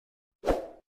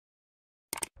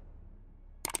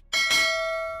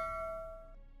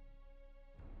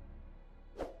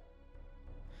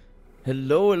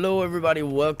Hello everybody,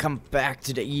 welcome back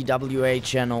to the E.W.A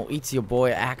channel. It's your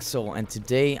boy Axel, and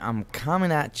today I'm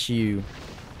coming at you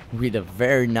with a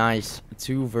very nice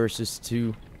 2 versus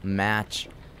 2 match.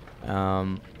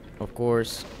 Of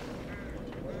course,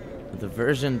 the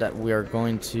version that we are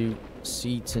going to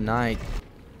see tonight,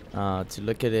 to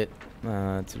look at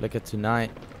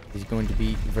tonight, is going to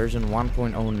be version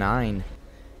 1.09,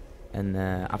 an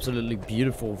absolutely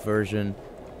beautiful version.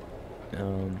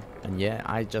 And yeah,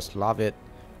 I just love it.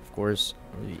 Of course,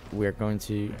 we're going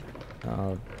to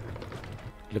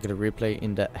look at a replay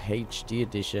in the HD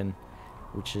edition,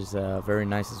 which is very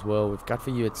nice as well. We've got for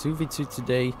you a 2v2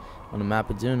 today on the map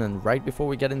of Dune, and right before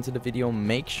we get into the video,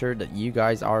 make sure that you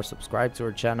guys are subscribed to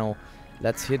our channel.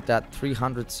 Let's hit that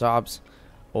 300 subs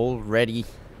already,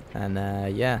 and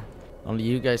yeah, only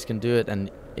you guys can do it, and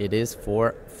it is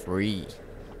for free.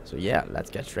 So yeah, let's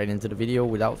get straight into the video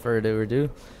without further ado.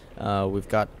 We've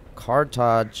got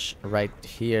Carthage right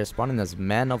here, spawning as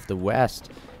Man of the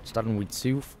West, starting with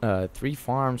 3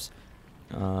 farms,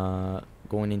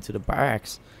 going into the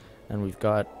barracks, and we've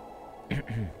got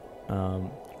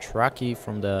Trucky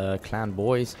from the Clan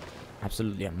Boys,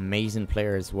 absolutely amazing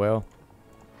player as well,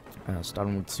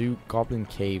 starting with 2 Goblin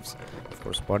Caves, of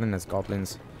course spawning as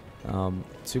goblins,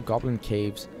 2 Goblin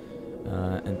Caves,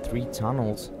 and 3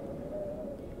 tunnels.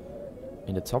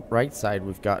 In the top right side,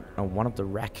 we've got one of the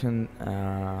Raccoon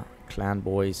Clan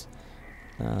Boys,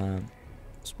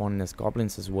 spawning as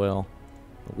goblins as well,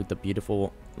 with the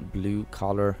beautiful blue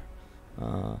color,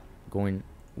 going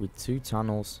with 2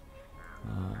 tunnels,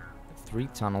 3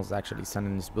 tunnels actually,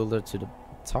 sending this builder to the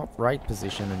top right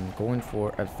position and going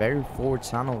for a very forward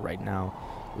tunnel right now.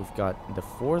 We've got the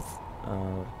fourth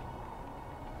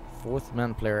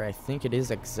man player, I think it is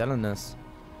Exelinus.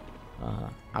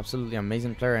 Absolutely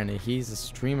amazing player, and he's a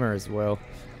streamer as well,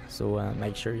 so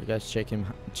make sure you guys check him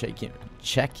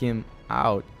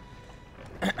out.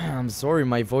 I'm sorry,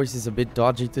 my voice is a bit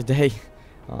dodgy today.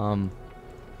 I'm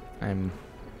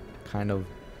kind of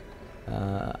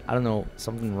I don't know,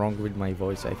 something wrong with my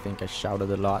voice. I think I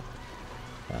shouted a lot,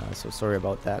 so sorry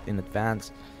about that in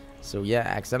advance. So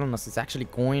yeah, Exelinus is actually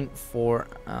going for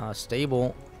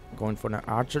stable, going for an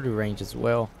archery range as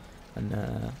well,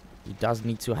 and he does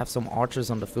need to have some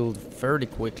archers on the field fairly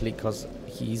quickly, because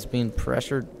he's been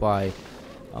pressured by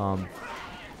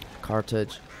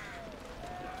Carthage.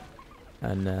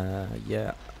 And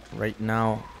yeah, right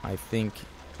now I think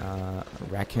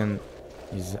Raccoon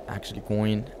is actually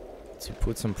going to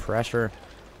put some pressure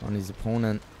on his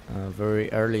opponent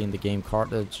very early in the game.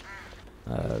 Carthage,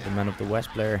 the Man of the West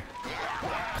player,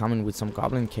 coming with some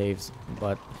Goblin Caves,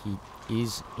 but he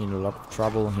is in a lot of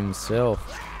trouble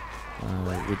himself.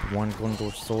 With 1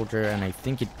 Gondor soldier, and I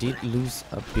think he did lose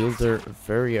a builder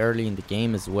very early in the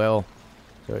game as well,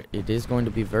 so it is going to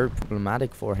be very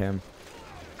problematic for him.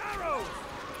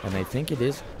 And I think it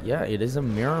is, yeah, it is a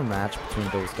mirror match between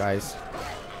those guys,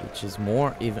 which is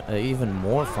even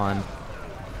more fun.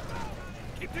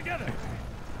 Keep together.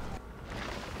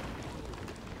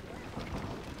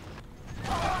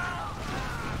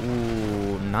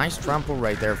 Ooh, nice trample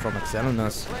right there from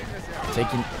Exelinus,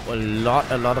 taking a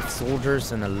lot of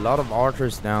soldiers and a lot of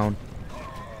archers down,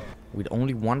 with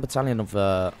only 1 battalion of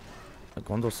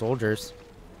Gondor soldiers,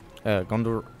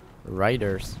 Gondor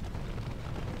riders,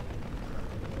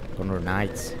 Gondor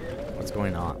knights. What's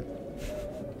going on?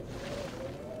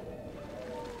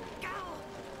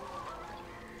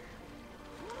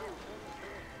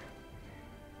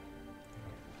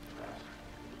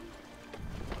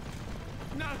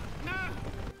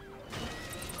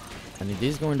 And it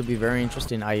is going to be very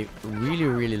interesting. I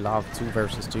really love 2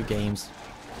 versus 2 games.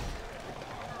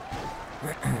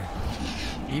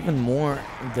 Even more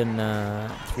than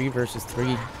 3 versus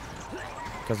 3,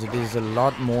 because it is a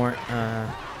lot more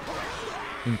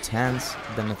intense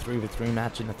than a 3v3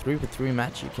 match. In a 3v3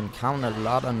 match, you can count a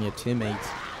lot on your teammates,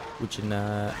 which in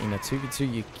a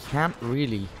 2v2 you can't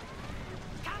really.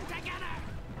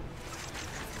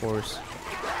 Of course.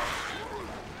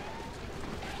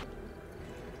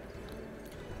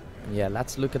 Yeah,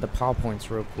 let's look at the PowerPoints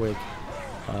real quick.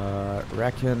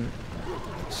 Raccoon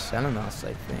Exelinus,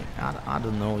 I think. I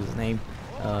don't know his name.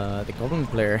 The Goblin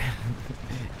player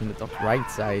in the top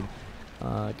right side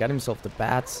got himself the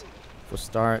bats for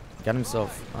start. Got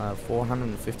himself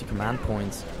 450 command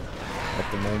points at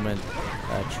the moment.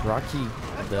 Trucky,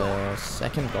 the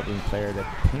second Goblin player, the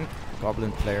pink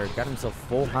Goblin player, got himself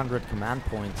 400 command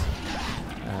points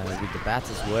with the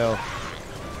bats as well.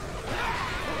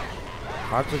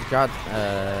 Carthage got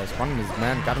spawning his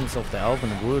man, got himself the Elven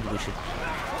Wood. We should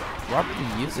probably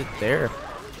use it there,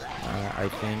 I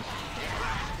think.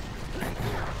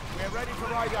 We're ready to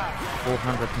ride out.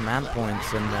 400 command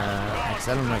points, and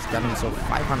Excellenus got himself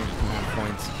 500 command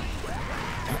points.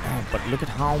 But look at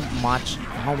how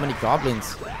many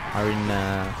goblins are in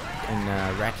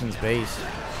Raken's base.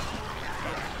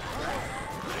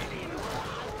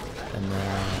 And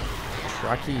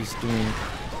Trucky is doing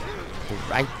the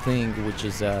right thing, which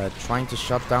is trying to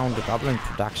shut down the goblin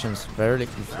productions very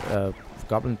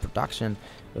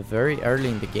early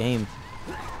in the game.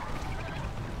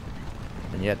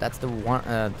 And yeah, that's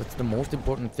the most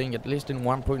important thing, at least in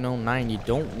 1.09. You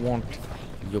don't want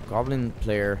your goblin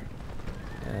player,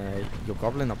 your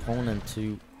goblin opponent,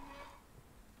 to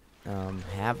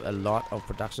have a lot of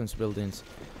production buildings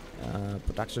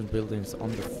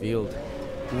on the field.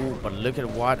 Ooh, but look at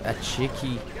what a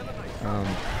cheeky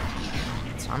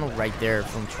tunnel right there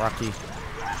from Trucky.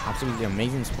 Absolutely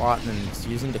amazing spot, and he's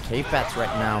using the cave bats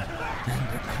right now.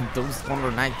 Those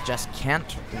Thunder Knights just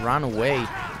can't run away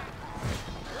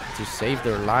to save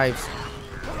their lives.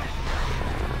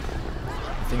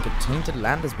 I think a tainted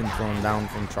land has been thrown down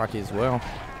from Trucky as well.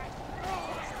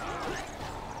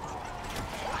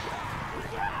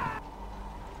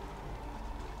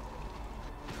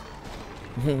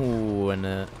 Ooh,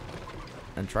 and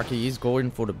Trucky is going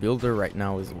for the builder right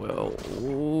now as well.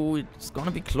 Oh, it's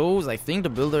gonna be close. I think the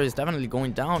builder is definitely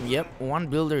going down. Yep, one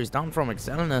builder is down from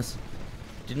Excellenus.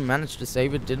 Didn't manage to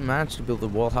save it, didn't manage to build the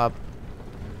wall hub.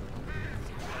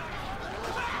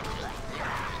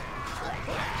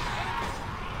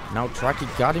 Now Trucky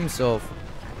got himself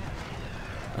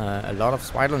a lot of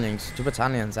Spiderlings, 2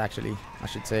 battalions actually, I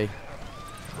should say.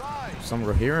 Some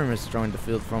Rohirrim is joined the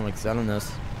field from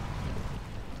Excellenus.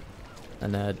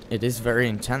 And it is very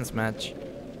intense match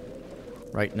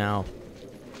right now.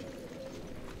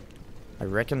 I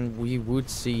reckon we would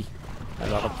see a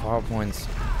lot of power points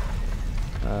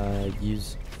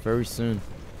used very soon.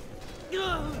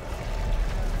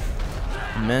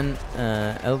 And then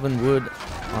Elven Wood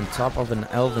on top of an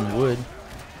Elven Wood.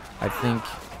 I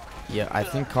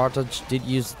think Carthage did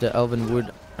use the Elven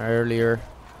Wood earlier.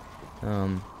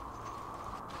 And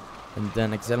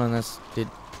then Excellenus did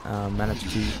manage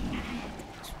to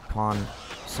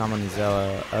summon his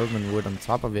Elven Wood on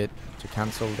top of it to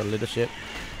cancel the leadership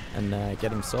and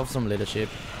get himself some leadership.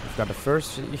 We've got the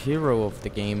first hero of the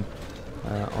game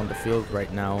on the field right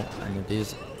now, and it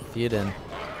is Theoden.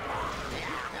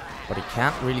 But he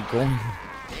can't really go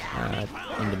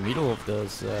in the middle of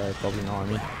this goblin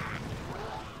army.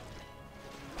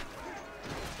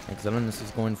 Excellenus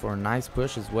is going for a nice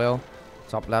push as well.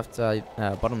 Top left side,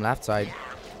 bottom left side.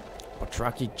 But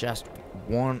Trucky just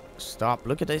won't stop.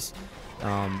 Look at this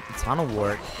tunnel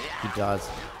work he does.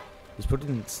 He's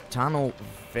putting this tunnel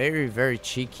very, very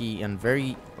cheeky and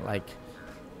very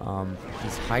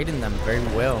he's hiding them very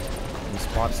well in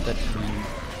spots that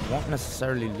he won't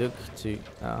necessarily look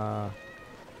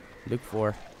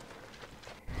for.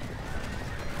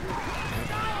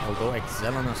 Although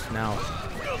Excellenus now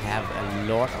have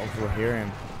a lot of Rohirrim,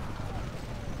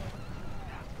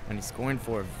 and he's going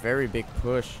for a very big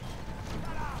push.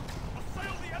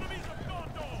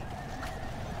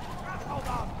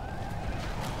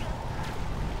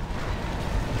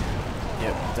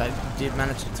 Yep, I did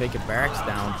manage to take a barracks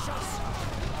down,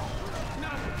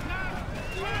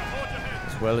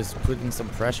 as well as putting some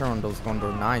pressure on those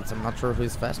Gondor Knights. I'm not sure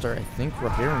who's faster. I think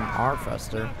Rohirrim are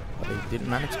faster, but they did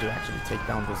manage to actually take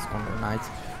down those Gondor Knights.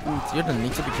 Ooh, Theoden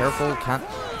needs to be careful. Can't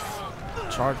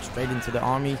charge straight into the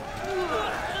army.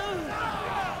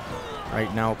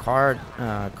 Right now,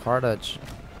 Carthage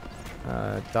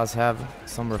does have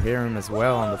some Rohirrim as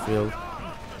well on the field.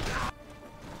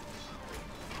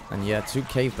 And yeah, 2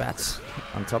 cave bats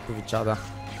on top of each other.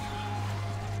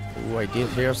 Ooh, I did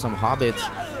hear some hobbits.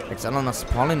 Excellenus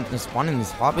spawning his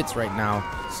hobbits right now.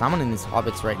 Summoning his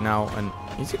hobbits right now. And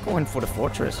is he going for the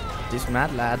fortress? This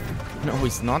mad lad. No,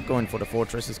 he's not going for the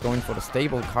fortress. He's going for the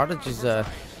stable. Carthage is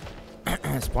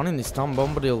spawning his Tom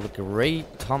Bombadil, the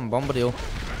great Tom Bombadil.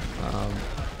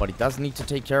 But he does need to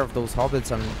take care of those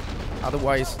hobbits, and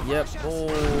otherwise, yep.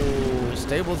 Oh,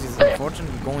 stables is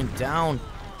unfortunately going down.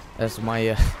 As my,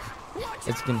 as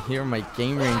you can hear my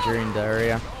game ranger in the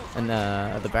area, and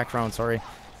the background. Sorry.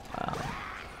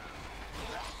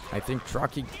 I think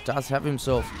Trucky does have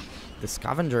himself the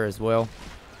scavenger as well.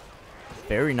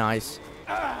 Very nice.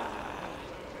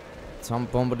 Tom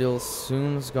Bombadil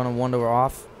soon is gonna wander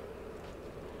off.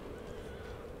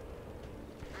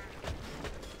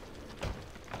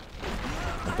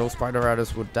 And those Spider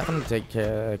Riders would definitely take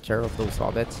care of those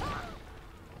hobbits.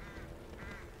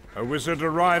 A wizard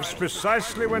arrives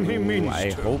precisely when he means to.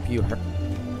 I hope you heard.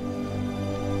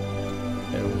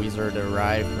 A wizard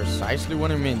arrived precisely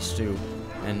when he means to.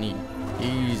 And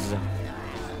he's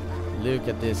Look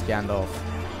at this Gandalf.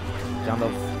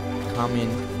 Gandalf coming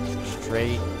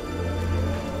straight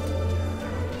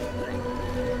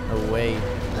away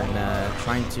and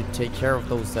trying to take care of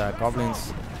those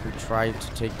goblins who tried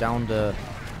to take down the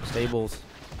stables.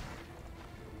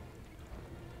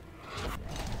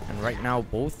 And right now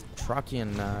both Trucky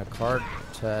and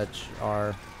Carthage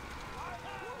are...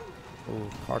 Oh,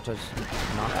 Carthage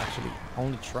not actually.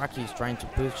 Only Trucky is trying to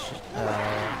push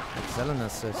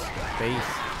Xelanus'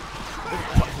 base.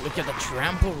 Look at the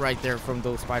trample right there from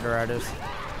those Spider Riders.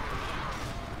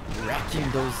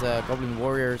 Wrecking those Goblin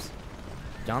Warriors.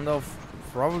 Gandalf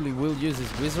probably will use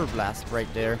his Wizard Blast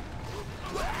right there.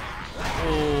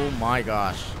 Oh my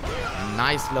gosh.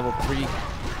 Nice level 3.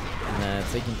 And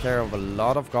taking care of a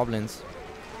lot of goblins.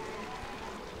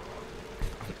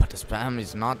 But the spam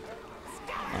is not...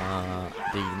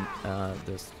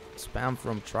 the spam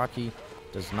from Trucky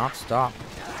does not stop.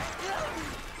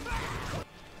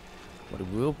 But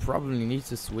we'll probably need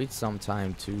to switch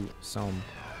sometime to some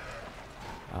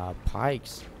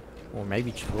pikes. Or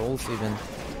maybe trolls even.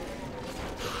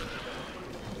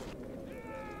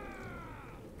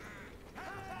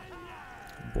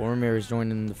 Boromir is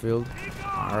joining the field.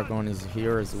 Aragorn is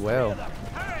here as well.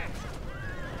 I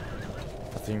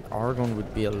think Aragorn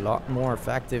would be a lot more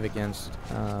effective against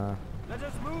Let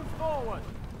us move forward.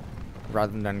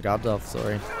 rather than Gandalf,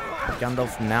 sorry. But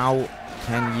Gandalf now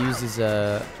can use his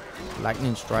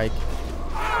lightning strike.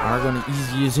 Aragorn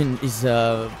is using his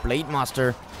Blade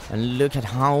Master, and look at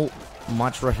how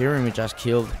much Rohirrim we just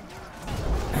killed.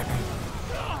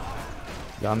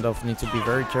 Gandalf needs to be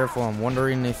very careful. I'm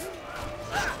wondering if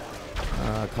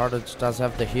Carthage does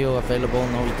have the heal available.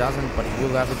 No, he doesn't, but he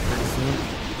will have it pretty soon.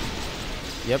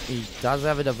 Yep, he does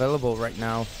have it available right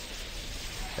now,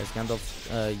 as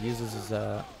Gandalf uses his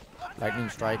lightning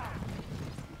strike.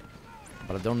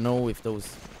 But I don't know if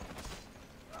those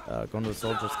Gondor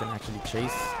soldiers can actually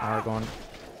chase Aragorn.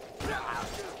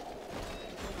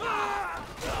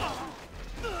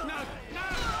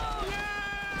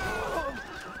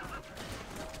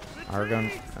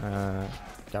 Aragorn,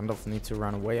 Gandalf needs to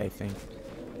run away, I think.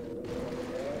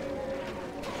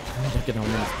 Look at how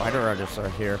many Spider Riders are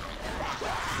here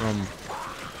from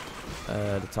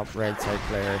the top right side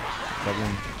player,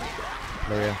 Goblin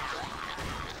player.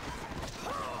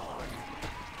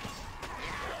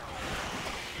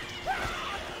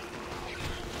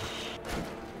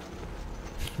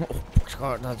 Oh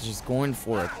god, that's just going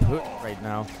for a push right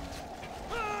now.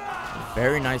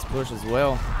 Very nice push as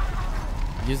well.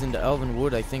 Using the Elven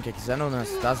Wood, I think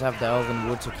Xelanus does have the Elven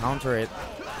Wood to counter it.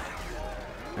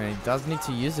 And he does need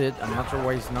to use it. I'm not sure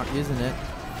why he's not using it.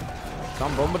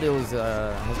 Tom Bombadil is,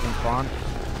 has been spawned.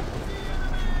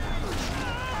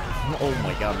 Oh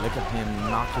my god, look at him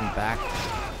knocking back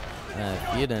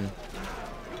Theoden.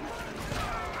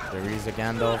 There is a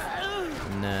Gandalf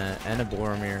and a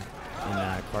Boromir in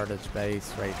Carthage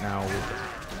base right now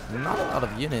with not a lot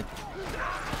of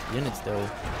units though.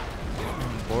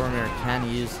 Boromir can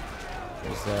use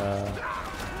his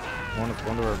Horn of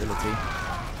Gondor ability.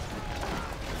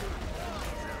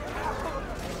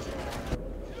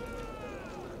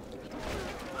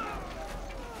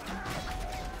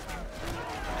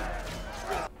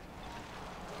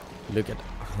 Look at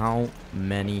how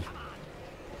many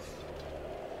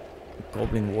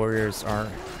Goblin Warriors are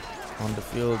on the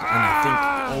field, and I think,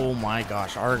 oh my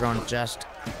gosh, Aragorn just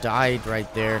died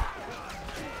right there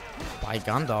by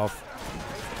Gandalf.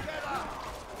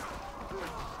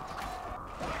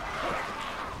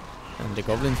 And the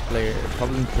Goblin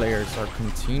players are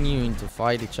continuing to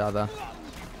fight each other.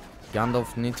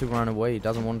 Gandalf needs to run away. He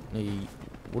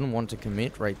wouldn't want to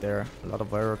commit right there. A lot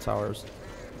of arrow towers.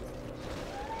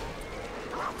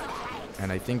 And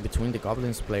I think between the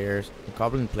Goblin players,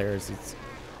 it's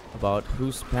about who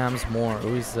spams more,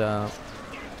 who is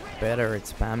better at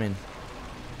spamming.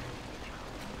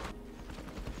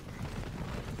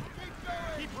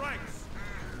 Keep ranks.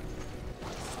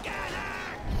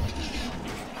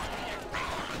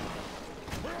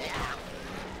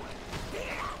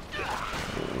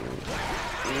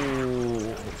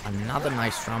 Ooh, another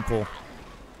nice trample.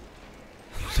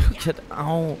 Look at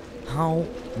how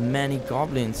many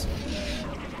goblins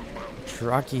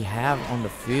Trucky have on the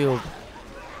field.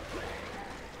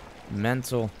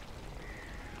 Mental.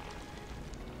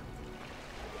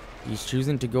 He's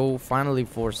choosing to go finally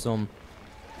for some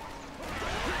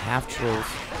half trolls.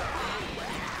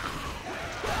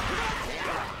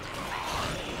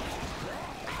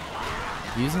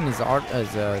 Using his art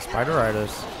as Spider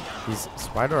Riders, his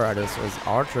Spider Riders as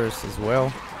archers as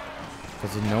well,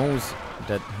 because he knows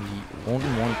that he won't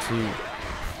want to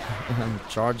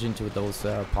charge into those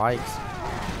pikes.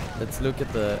 let's look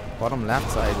at the bottom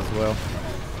left side as well.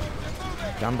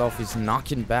 Gandalf is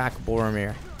knocking back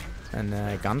Boromir. And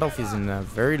Gandalf is in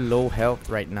very low health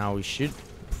right now. He should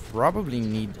probably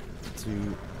need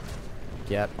to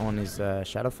get on his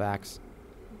Shadowfax.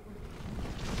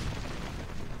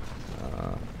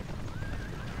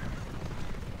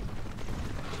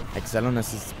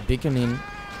 Excelenus is beaconing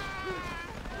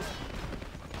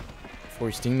for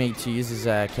his teammate to use his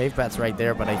cave bats right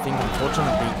there, but I think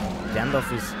unfortunately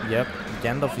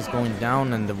Gandalf is going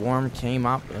down, and the worm came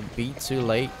up a bit too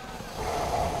late.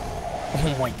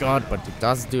 Oh my god, but it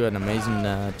does do an amazing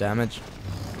damage.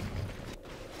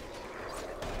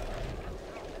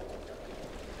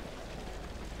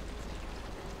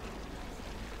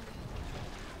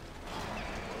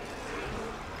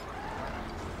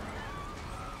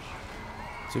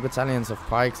 Two battalions of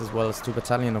pikes as well as 2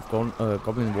 battalions of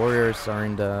goblin warriors are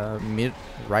in the mid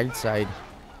right side.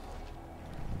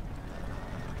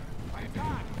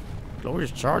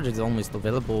 Glorious Charge is almost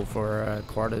available for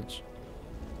Carthage,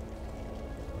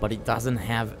 but it doesn't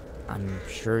have, I'm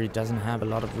sure it doesn't have a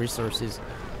lot of resources.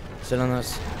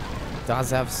 Selenus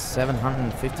does have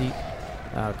 750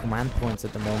 command points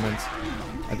at the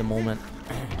moment.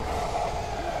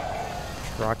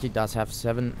 Rocky does have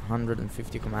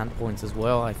 750 command points as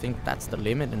well. I think that's the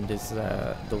limit in this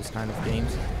those kind of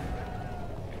games.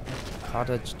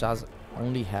 Carthage does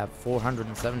only have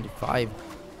 475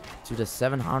 to the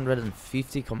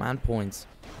 750 command points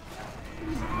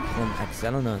from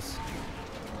Excelenus.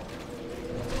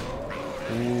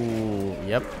 Ooh,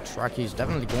 yep, Truckee is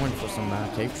definitely going for some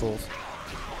cave trolls.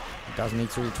 He does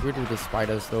need to retreat with his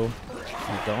spiders though. If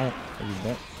you don't, you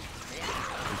won't.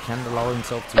 He can't allow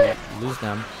himself to lose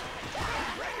them.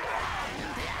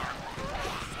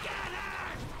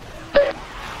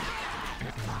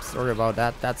 Sorry about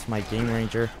that. That's my game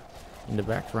ranger in the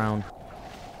background.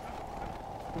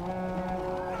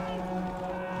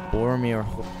 Boromir,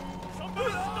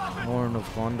 Horn of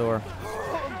Gondor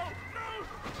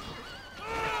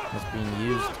has been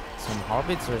used. Some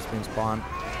hobbits has been spawned,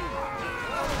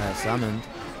 summoned.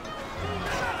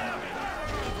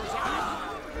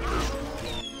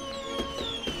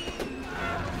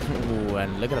 Ooh,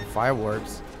 and look at the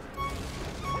fireworks.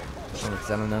 Oh, it's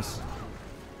telling us.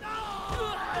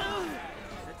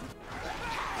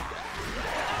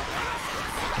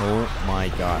 Oh my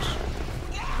gosh.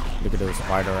 Look at those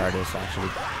spider artists actually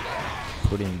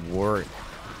putting work.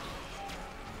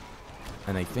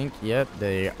 And I think, yeah,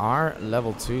 they are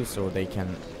level 2, so they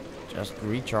can just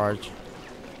recharge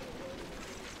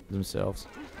themselves.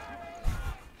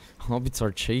 Hobbits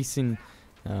are chasing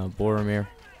Boromir.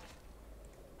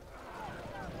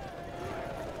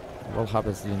 Well,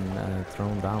 Hobbit's been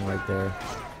thrown down right there.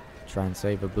 Try and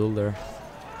save a builder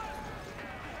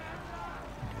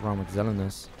from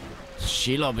Excelenus.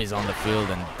 Shelob is on the field,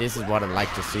 and this is what I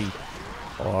like to see.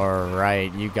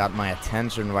 Alright, you got my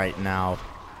attention right now.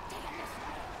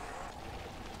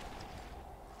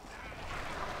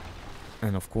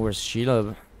 And of course,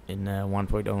 Shelob in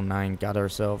 1.09 got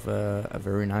herself a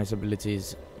very nice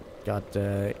abilities. Got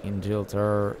Intil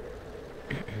Terror,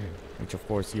 which of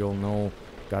course you all know.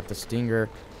 Got the Stinger,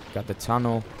 got the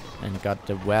Tunnel, and got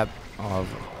the Web of,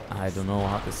 I don't know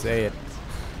how to say it,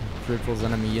 cripples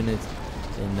enemy units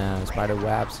in spider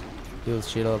webs, heals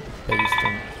Shelob based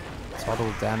on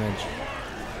total damage.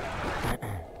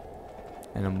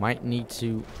 And I might need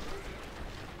to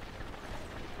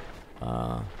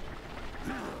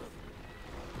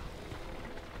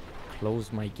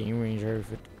close my game ranger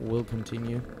if it will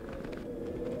continue.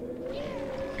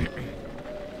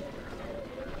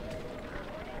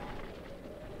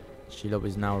 Shelob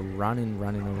is now running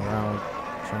around,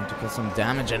 trying to kill some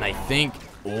damage, and I think,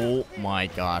 oh my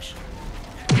gosh,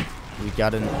 we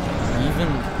got an even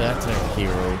better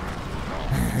hero,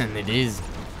 and it is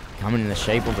coming in the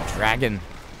shape of a dragon.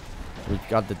 We've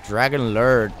got the Dragon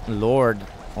Lord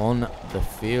on the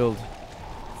field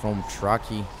from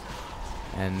Truckee,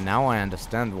 and now I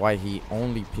understand why he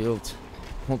only killed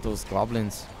all those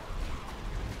goblins.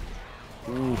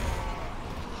 Ooh.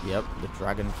 Yep, the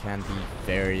dragon can be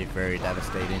very, very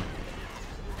devastating.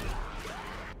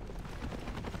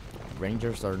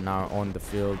 Rangers are now on the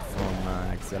field from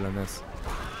Excelenus.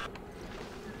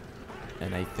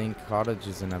 And I think Carthage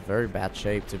is in a very bad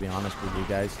shape, to be honest with you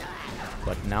guys.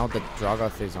 But now that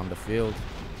Drogoth is on the field,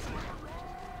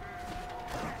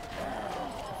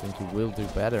 I think he will do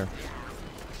better.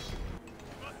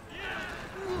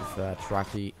 If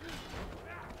Truckee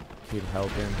could help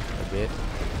him a bit.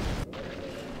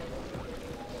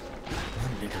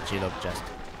 Look at Shelob just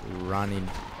running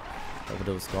over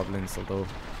those goblins, although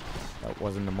that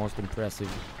wasn't the most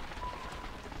impressive.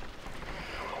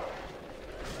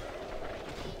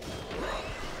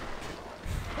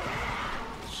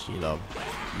 Shelob,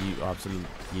 you absolute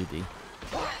beauty.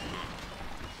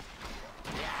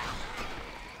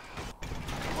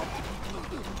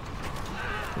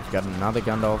 We've got another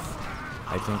Gandalf.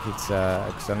 I think it's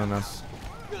Xenos.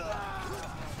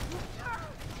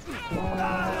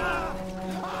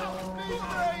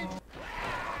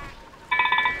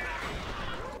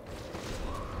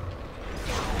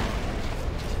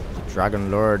 The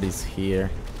Dragon Lord is here.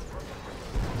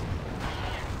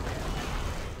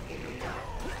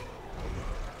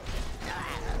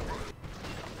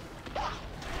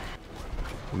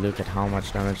 Look at how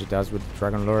much damage it does with the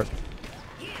Dragon Lord.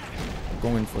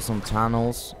 Going for some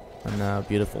tunnels and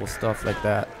beautiful stuff like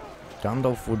that.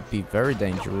 Gandalf would be very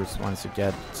dangerous once he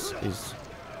gets his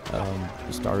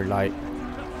starry light.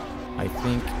 I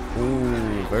think.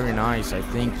 Ooh, very nice. I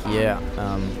think, yeah.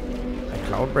 A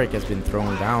Cloudbreak has been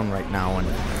thrown down right now, and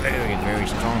very, very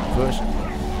strong push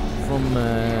from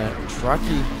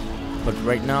Trucky. But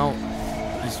right now,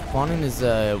 he's spawning his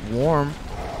Worm.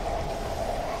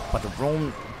 But the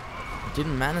Rome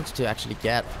didn't manage to actually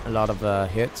get a lot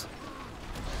of hits.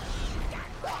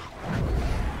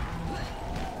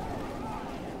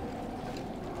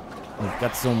 We've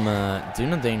got some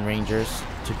Dunedain Rangers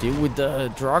to deal with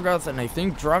the Drogoth, and I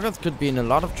think Drogoth could be in a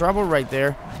lot of trouble right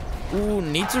there. Ooh,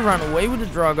 need to run away with the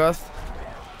Drogoth.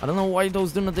 I don't know why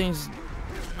those Dunedains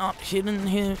not hitting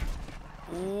him.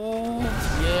 Ooh,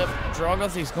 yep,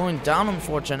 Drogoth is going down,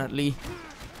 unfortunately.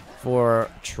 For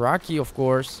Trucky, of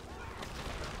course.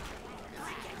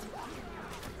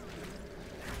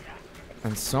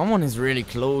 And someone is really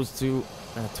close to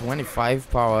 25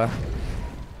 power.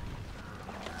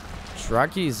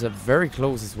 Trucky is very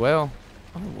close as well.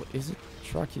 Oh, what is it?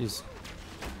 Trucky is...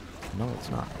 No, it's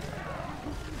not.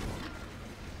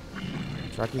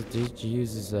 Trucky did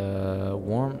use his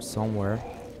Worm somewhere.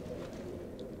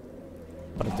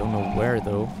 But I don't know where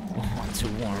though.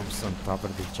 Two Worms on top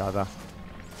of each other.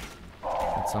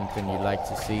 That's something you like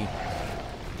to see.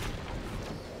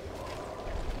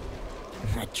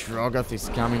 Drogoth is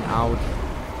coming out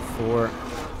for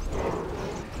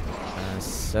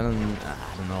I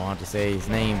don't know how to say his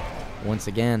name once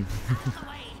again.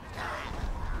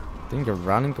 I think a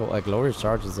running glorious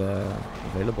charge is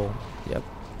available. Yep.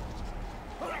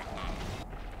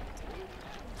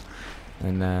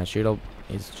 And Shield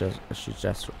is she's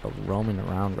just roaming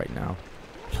around right now.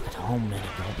 Look at how many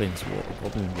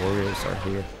goblin warriors are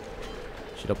here.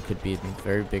 Shield could be in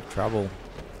very big trouble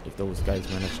if those guys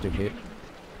manage to hit.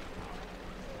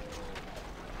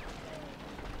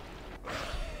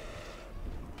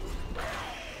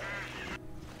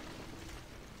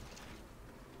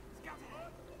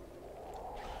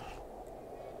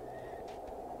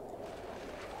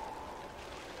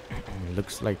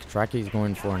 Looks like Trucky is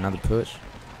going for another push.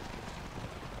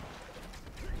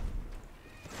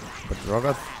 But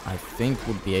Drogoth, I think,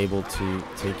 would be able to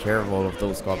take care of all of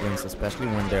those goblins, especially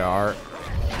when they are...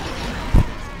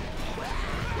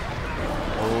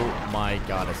 Oh my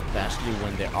god, especially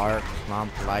when they are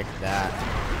clumped like that.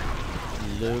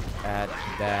 Look at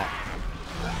that.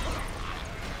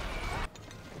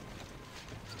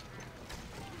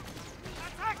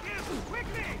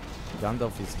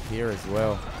 Gandalf is here as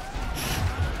well.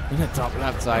 In the top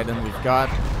left side, and we've got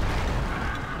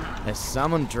a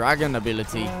summon dragon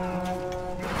ability.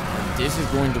 And this is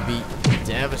going to be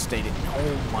devastating.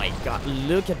 Oh my god,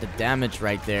 look at the damage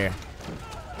right there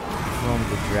from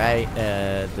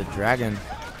the dragon.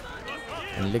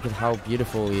 And look at how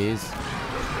beautiful he is.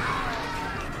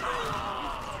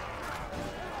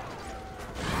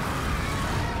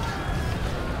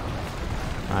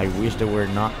 I wish there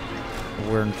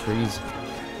weren't trees.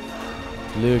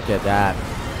 Look at that.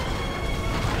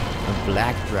 A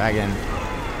black dragon.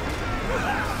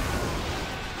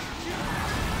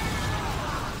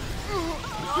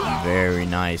 Very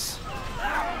nice.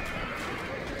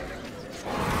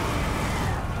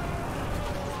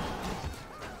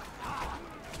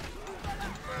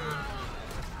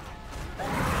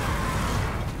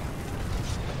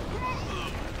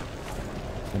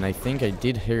 And I think I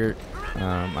did hear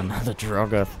another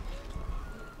Drogoth.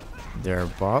 They're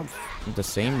above the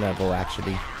same level,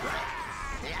 actually.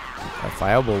 A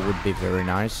fireball would be very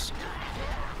nice.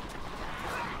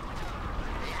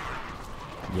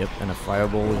 Yep, and a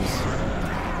fireball is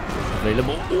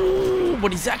available. Ooh,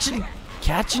 but he's actually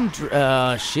catching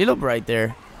Shelob right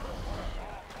there.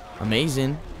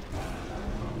 Amazing.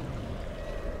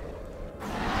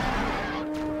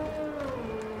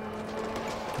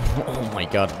 Oh my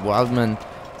god, Wildman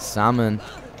Salmon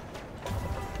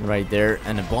right there,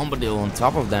 and a Bombadil on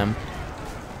top of them.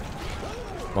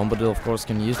 Bombadil, of course,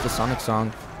 can use the Sonic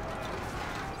Song.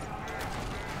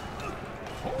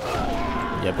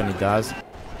 Yep, and he does.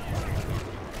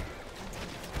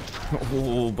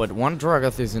 Oh, but one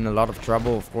Drogoth is in a lot of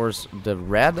trouble. Of course, the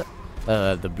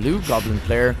blue Goblin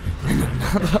player,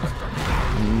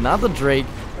 another Drake.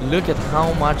 Look at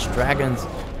how much dragons.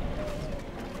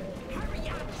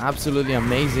 Absolutely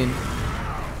amazing.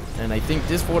 And I think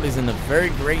this fort is in a very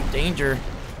great danger.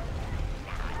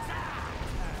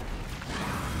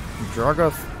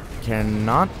 Drogoth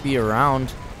cannot be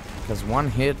around because one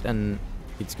hit and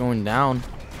it's going down.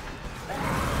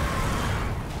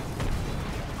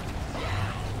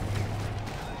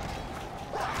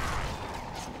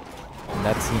 And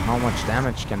let's see how much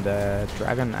damage can the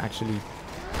dragon actually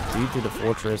do to the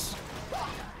fortress.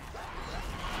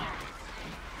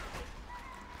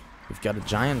 We've got a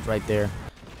giant right there.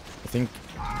 I think...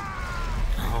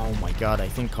 Oh my god, I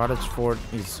think Cottage Fort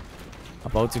is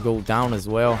about to go down as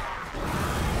well.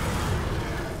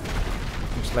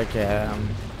 Looks like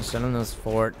Selena's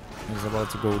Fort is about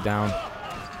to go down.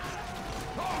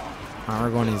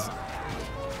 Aragorn is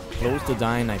close to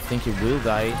dying. I think he will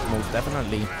die, most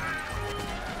definitely.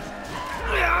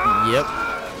 Yep,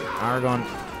 Aragorn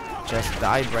just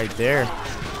died right there.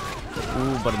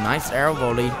 Ooh, but a nice arrow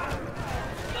volley.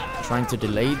 Trying to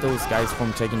delay those guys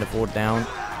from taking the fort down.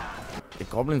 The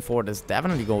Goblin Fort has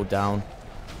definitely gone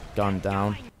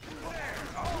down.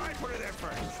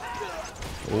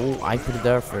 Oh, I put it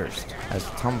there first, as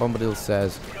Tom Bombadil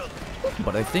says.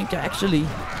 But I think actually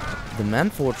the Man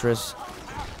Fortress,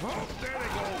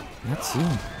 let's see,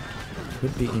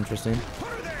 could be interesting.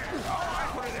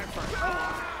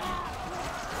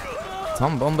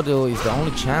 Tom Bombadil is the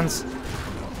only chance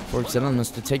for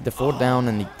Xelanus to take the fort down,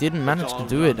 and he didn't manage to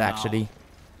do it actually.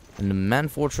 And the Man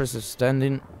Fortress is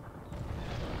standing.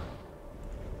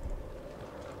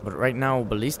 But right now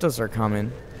ballistas are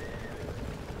coming.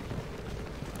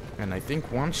 And I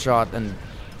think one shot and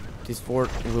this fort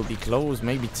will be closed,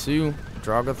 maybe two.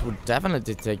 Drogoth would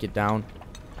definitely take it down.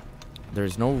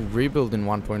 There's no rebuild in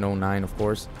 1.09, of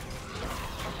course.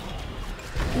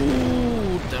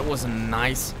 Ooh, that was a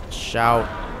nice shout.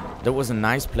 That was a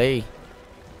nice play.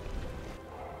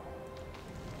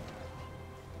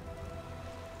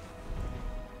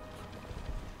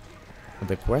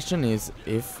 The question is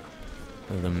if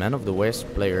the Man of the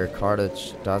West player,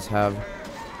 Carthage, does have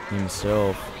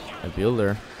himself a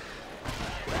builder.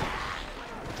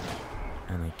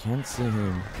 And I can't see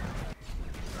him.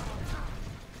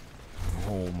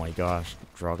 Oh my gosh,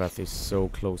 Drogoth is so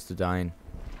close to dying.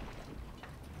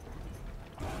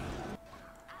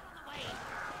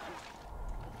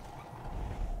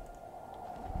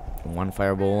 One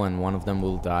fireball and one of them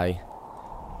will die.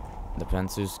 The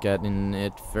Panzer's getting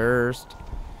it first.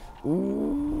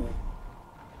 Ooh.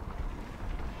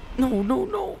 No, no,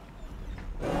 no.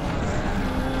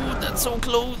 Oh, that's so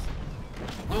close.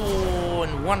 Oh,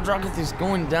 and one Drogoth is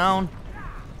going down.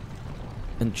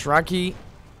 And Traki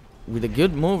with a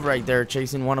good move right there,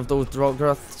 chasing one of those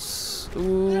Drogoths.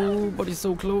 Ooh, but he's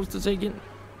so close to taking,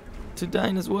 to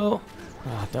dying as well.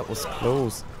 Ah, that was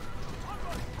close.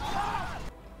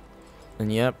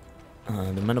 And yep,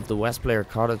 the Man of the West player,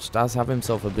 Carthage, does have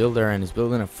himself a builder and is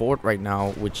building a fort right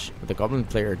now, which the Goblin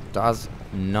player does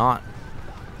not.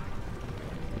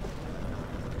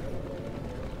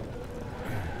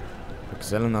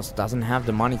 Xelanos doesn't have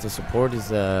the money to support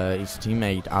his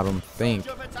teammate, I don't think.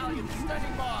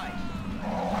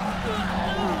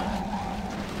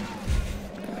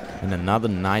 And another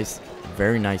nice,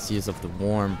 very nice use of the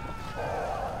worm.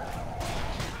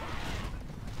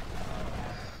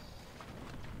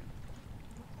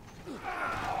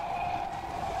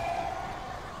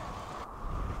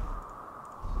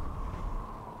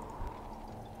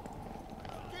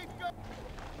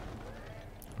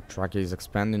 Traki is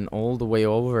expanding all the way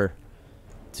over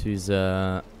to his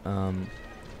enemy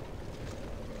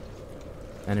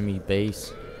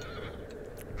base,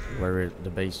 where the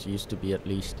base used to be at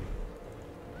least.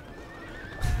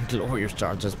 Glorious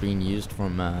charge has been used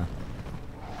from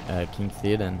King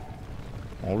Theoden,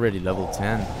 already level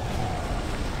 10.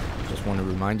 Just want to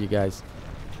remind you guys,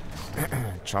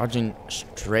 charging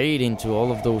straight into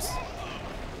all of those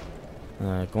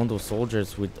Gondor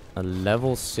soldiers with a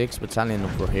level 6 battalion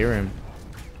of Rohirrim.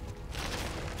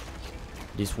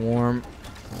 This worm,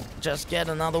 just get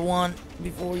another one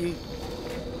before you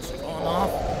spawn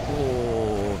off.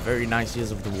 Oh, very nice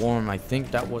use of the worm. I think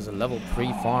that was a level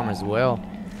 3 farm as well.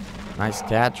 Nice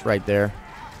catch right there.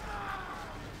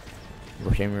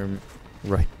 Rohirrim,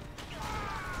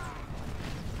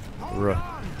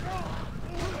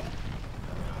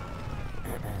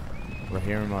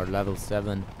 Rohirrim are level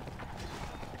 7.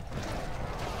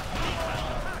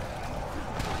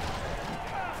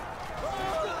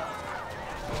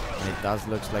 does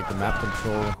look like the map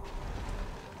control.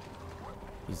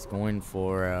 He's going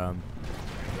for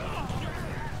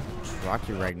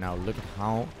Trucky right now. Look at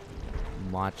how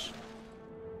much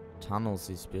tunnels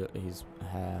he's been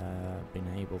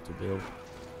able to build.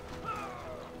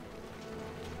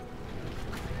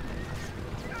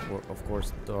 Of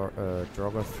course,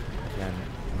 Drogoth can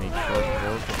make short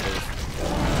work of this.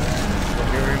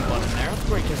 But an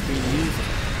earthquake has been used,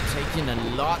 taking a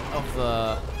lot of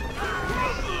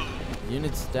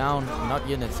units down, not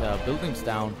units, buildings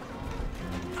down.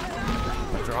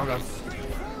 But Drogoth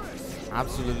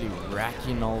absolutely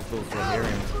racking all of those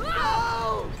Rohirrians.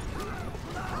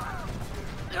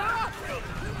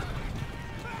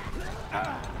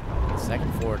 The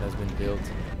second fort has been built.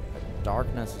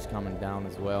 Darkness is coming down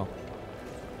as well.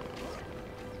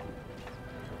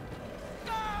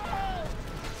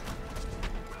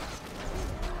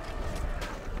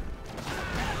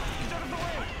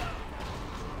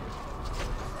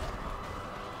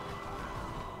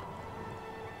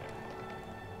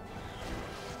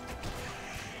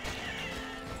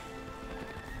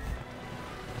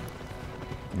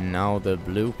 Now the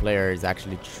blue player is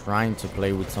actually trying to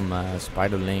play with some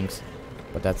spider links,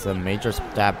 but that's a major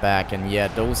step back. And yeah,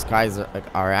 those guys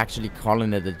are actually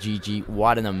calling it a GG.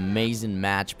 What an amazing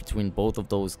match between both of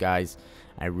those guys.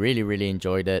 I really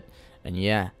enjoyed it. And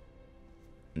yeah,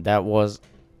 that was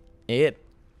it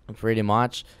pretty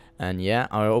much. And yeah,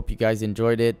 I hope you guys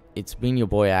enjoyed it. It's been your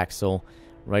boy Axel.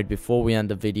 Right before we end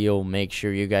the video, make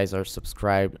sure you guys are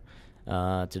subscribed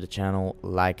to the channel,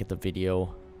 like the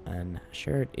video, and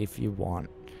share it if you want.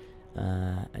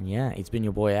 And yeah, it's been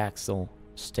your boy Axel.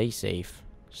 Stay safe,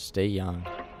 stay young,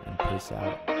 and peace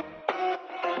out. Avers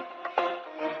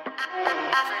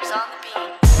on the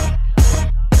beat.